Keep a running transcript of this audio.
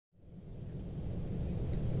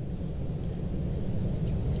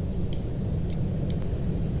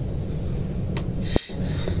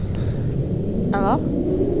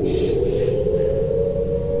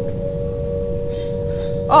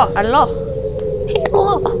Hello, hello.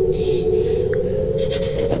 Hello.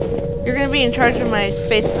 You're gonna be in charge of my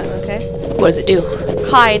spaceman, okay? What does it do?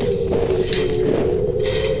 Hide.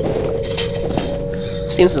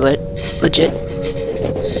 Seems legit.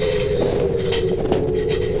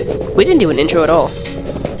 We didn't do an intro at all.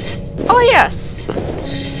 Oh, yes.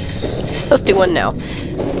 Let's do one now.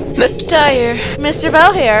 Mr. Tire. Mr.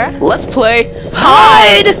 Bell here. Let's play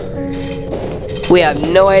Hide! We have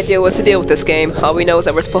no idea what's the deal with this game. All we know is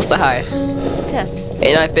that we're supposed to hide. Yes.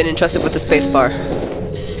 And I've been entrusted with the space bar. I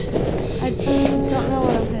don't know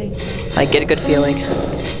what I'm hitting. I get a good feeling.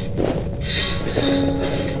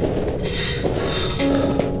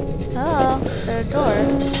 Oh, is there a door?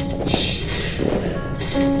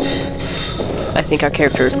 I think our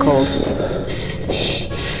character is cold.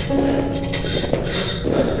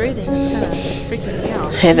 Breathing is kind of freaking me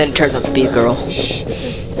out. And then it turns out to be a girl. This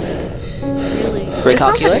is really...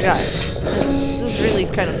 Recalculus? This is really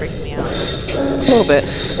kind of freaking me out. A little bit.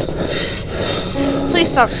 Please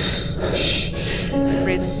stop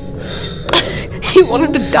breathing. You want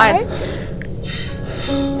him to die?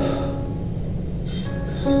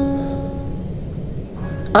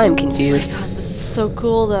 I'm confused. God, this is so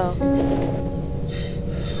cool, though.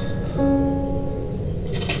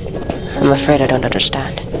 I'm afraid I don't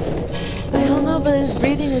understand. I don't know, but his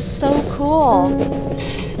breathing is so cool.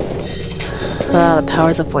 Ah, the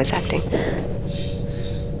powers of voice acting.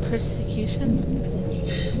 Persecution?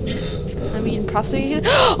 I mean, prosecution?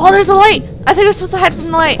 Oh, there's a light! I think we're supposed to hide from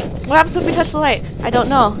the light. What happens if we touch the light? I don't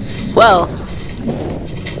know. Well,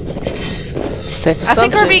 safe assumption. I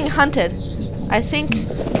think we're being hunted. I think,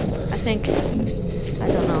 I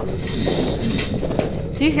don't know.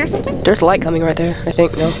 Do you hear something? There's light coming right there, I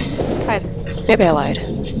think. No. Hide. Maybe I lied.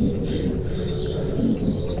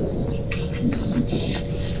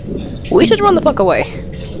 We should run the fuck away.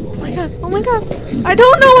 Oh my god, oh my god. I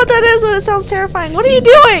don't know what that is, but it sounds terrifying. What are you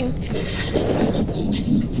doing?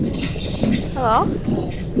 Hello?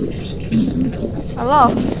 Hello?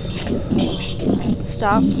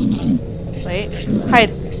 Stop. Wait.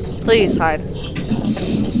 Hide. Please hide.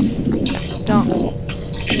 Don't.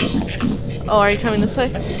 Oh, are you coming this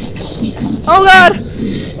way? Oh god!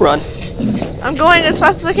 Run. I'm going as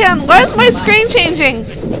fast as I can. Why is my screen changing?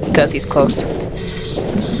 Because he's close.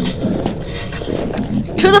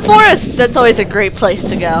 To the forest! That's always a great place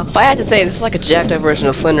to go. If I had to say, this is like a jacked up version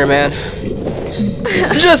of Slender Man.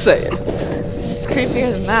 Just saying. This is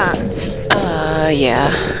creepier than that.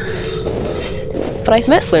 Yeah. But I've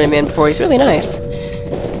met Slender Man before, he's really nice.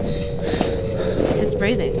 His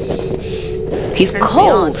breathing. He's Turns me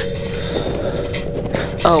cold!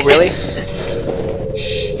 Oh, really?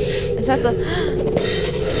 Is that the...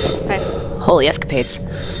 Hide. Holy escapades.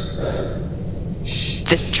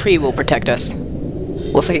 This tree will protect us.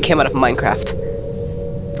 Looks like it came out of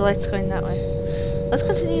Minecraft. The light's going that way. Let's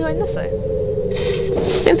continue going this way.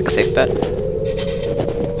 Seems like a safe bet.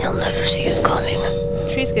 He'll never see it coming.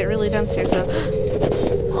 Trees get really dense here, so...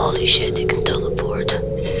 Holy shit, they can teleport.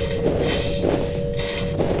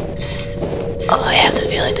 Oh, I have the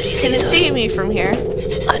feeling that he Can it sees us. see me from here?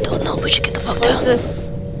 I don't know, we should get the fuck What down. is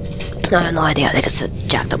this? I have no idea, I think it's a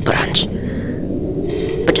jacked up branch.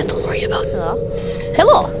 But just don't worry about it. Hello?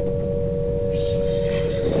 Hello!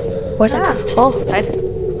 Where's that? Oh, Hide.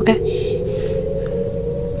 okay.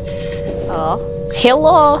 Hello?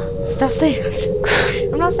 Hello! Stop saying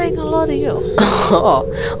it. I'm not saying hello to you.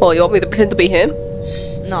 Oh, you want me to pretend to be him?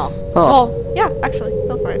 No. Oh. Well, yeah, actually,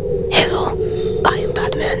 go for it. Hello, I am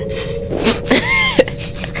Batman.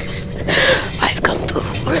 I've come to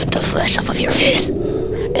rip the flesh off of your face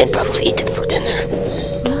and probably eat it for dinner.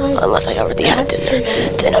 Unless I already had dinner,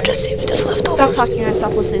 then I'll just save it as leftovers. Stop talking, I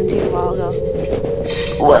stopped listening to you a while ago.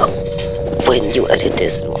 Well, when you edit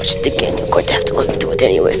this and watch it again, you're going to have to listen to it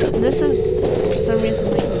anyway, so This is, for some reason,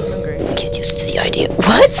 making me hungry. get used to the idea.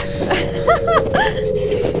 What?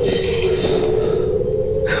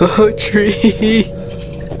 Oh, tree.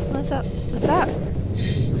 What's that? What's that?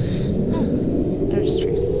 They're just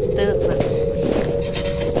trees. They look flips.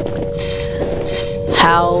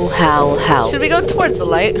 How? Should we go towards the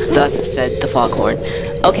light? Thus said the foghorn.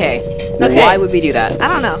 Okay, Okay. why would we do that? I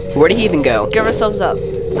don't know. Where did he even go? Give ourselves up.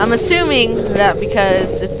 I'm assuming that because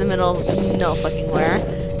it's the middle of no fucking where,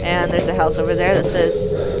 and there's a house over there that says,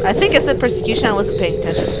 I think it said persecution, I wasn't paying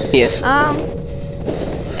attention. Yes.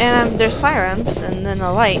 And there's sirens, and then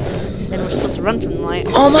a light, and we're supposed to run from the light.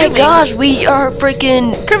 I'm Oh my assuming- gosh, we are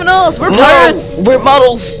freaking... Criminals! We're No, pirates! we're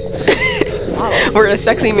models! Models. We're a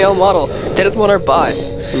sexy male model. That is what our bot.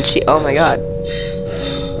 And she, oh my god.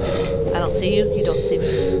 I don't see you, you don't see me.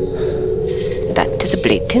 That is a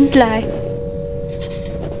blatant lie.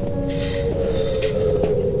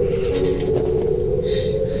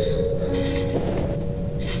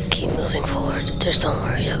 Just don't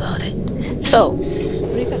worry about it. So,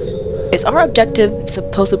 Where do you go? is our objective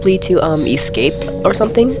supposedly to escape or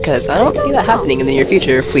something? Because I don't see that happening in the near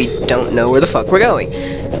future if we don't know where the fuck we're going.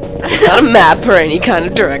 It's not a map or any kind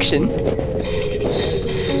of direction.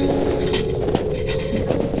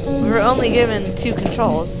 We were only given 2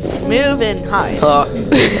 controls. Move and hide.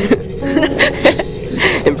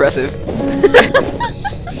 Impressive.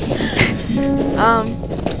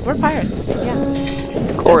 We're pirates.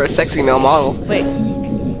 Yeah. Or a sexy male model. Wait.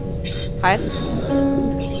 Hide.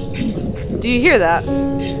 Do you hear that?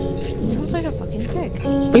 Sounds like a fucking pig.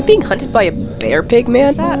 Are we being hunted by a bear pig,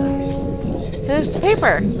 man? What's that? There's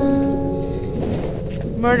paper.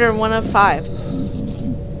 Murder 1 of 5.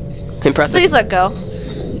 Impressive. Please let go.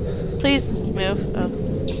 Please move. Oh.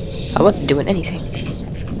 I wasn't doing anything.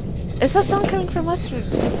 Is that sound coming from us? Or...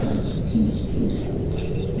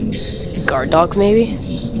 Guard dogs, maybe?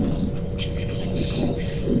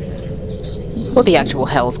 What the actual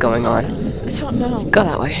hell's going on? I don't know. Go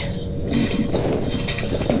that way.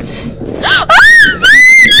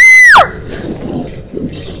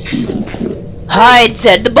 Hide,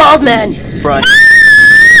 said the bald man! Run.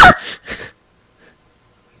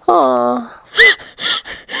 Aww.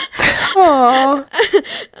 Aww.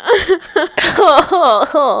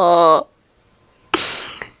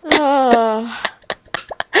 Aww.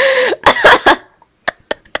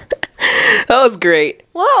 That was great.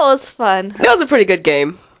 Well, that was fun. That was a pretty good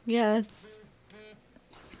game. Yeah, it's...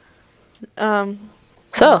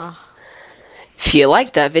 So, if you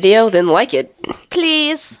liked that video, then like it.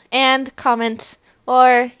 Please, and comment,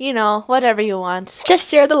 or, you know, whatever you want.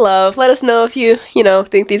 Just share the love. Let us know if you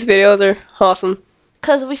think these videos are awesome.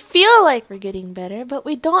 Because we feel like we're getting better, but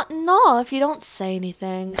we don't know if you don't say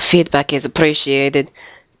anything. Feedback is appreciated.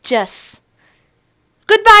 Just...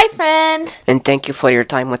 Goodbye, friend! And thank you for your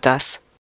time with us.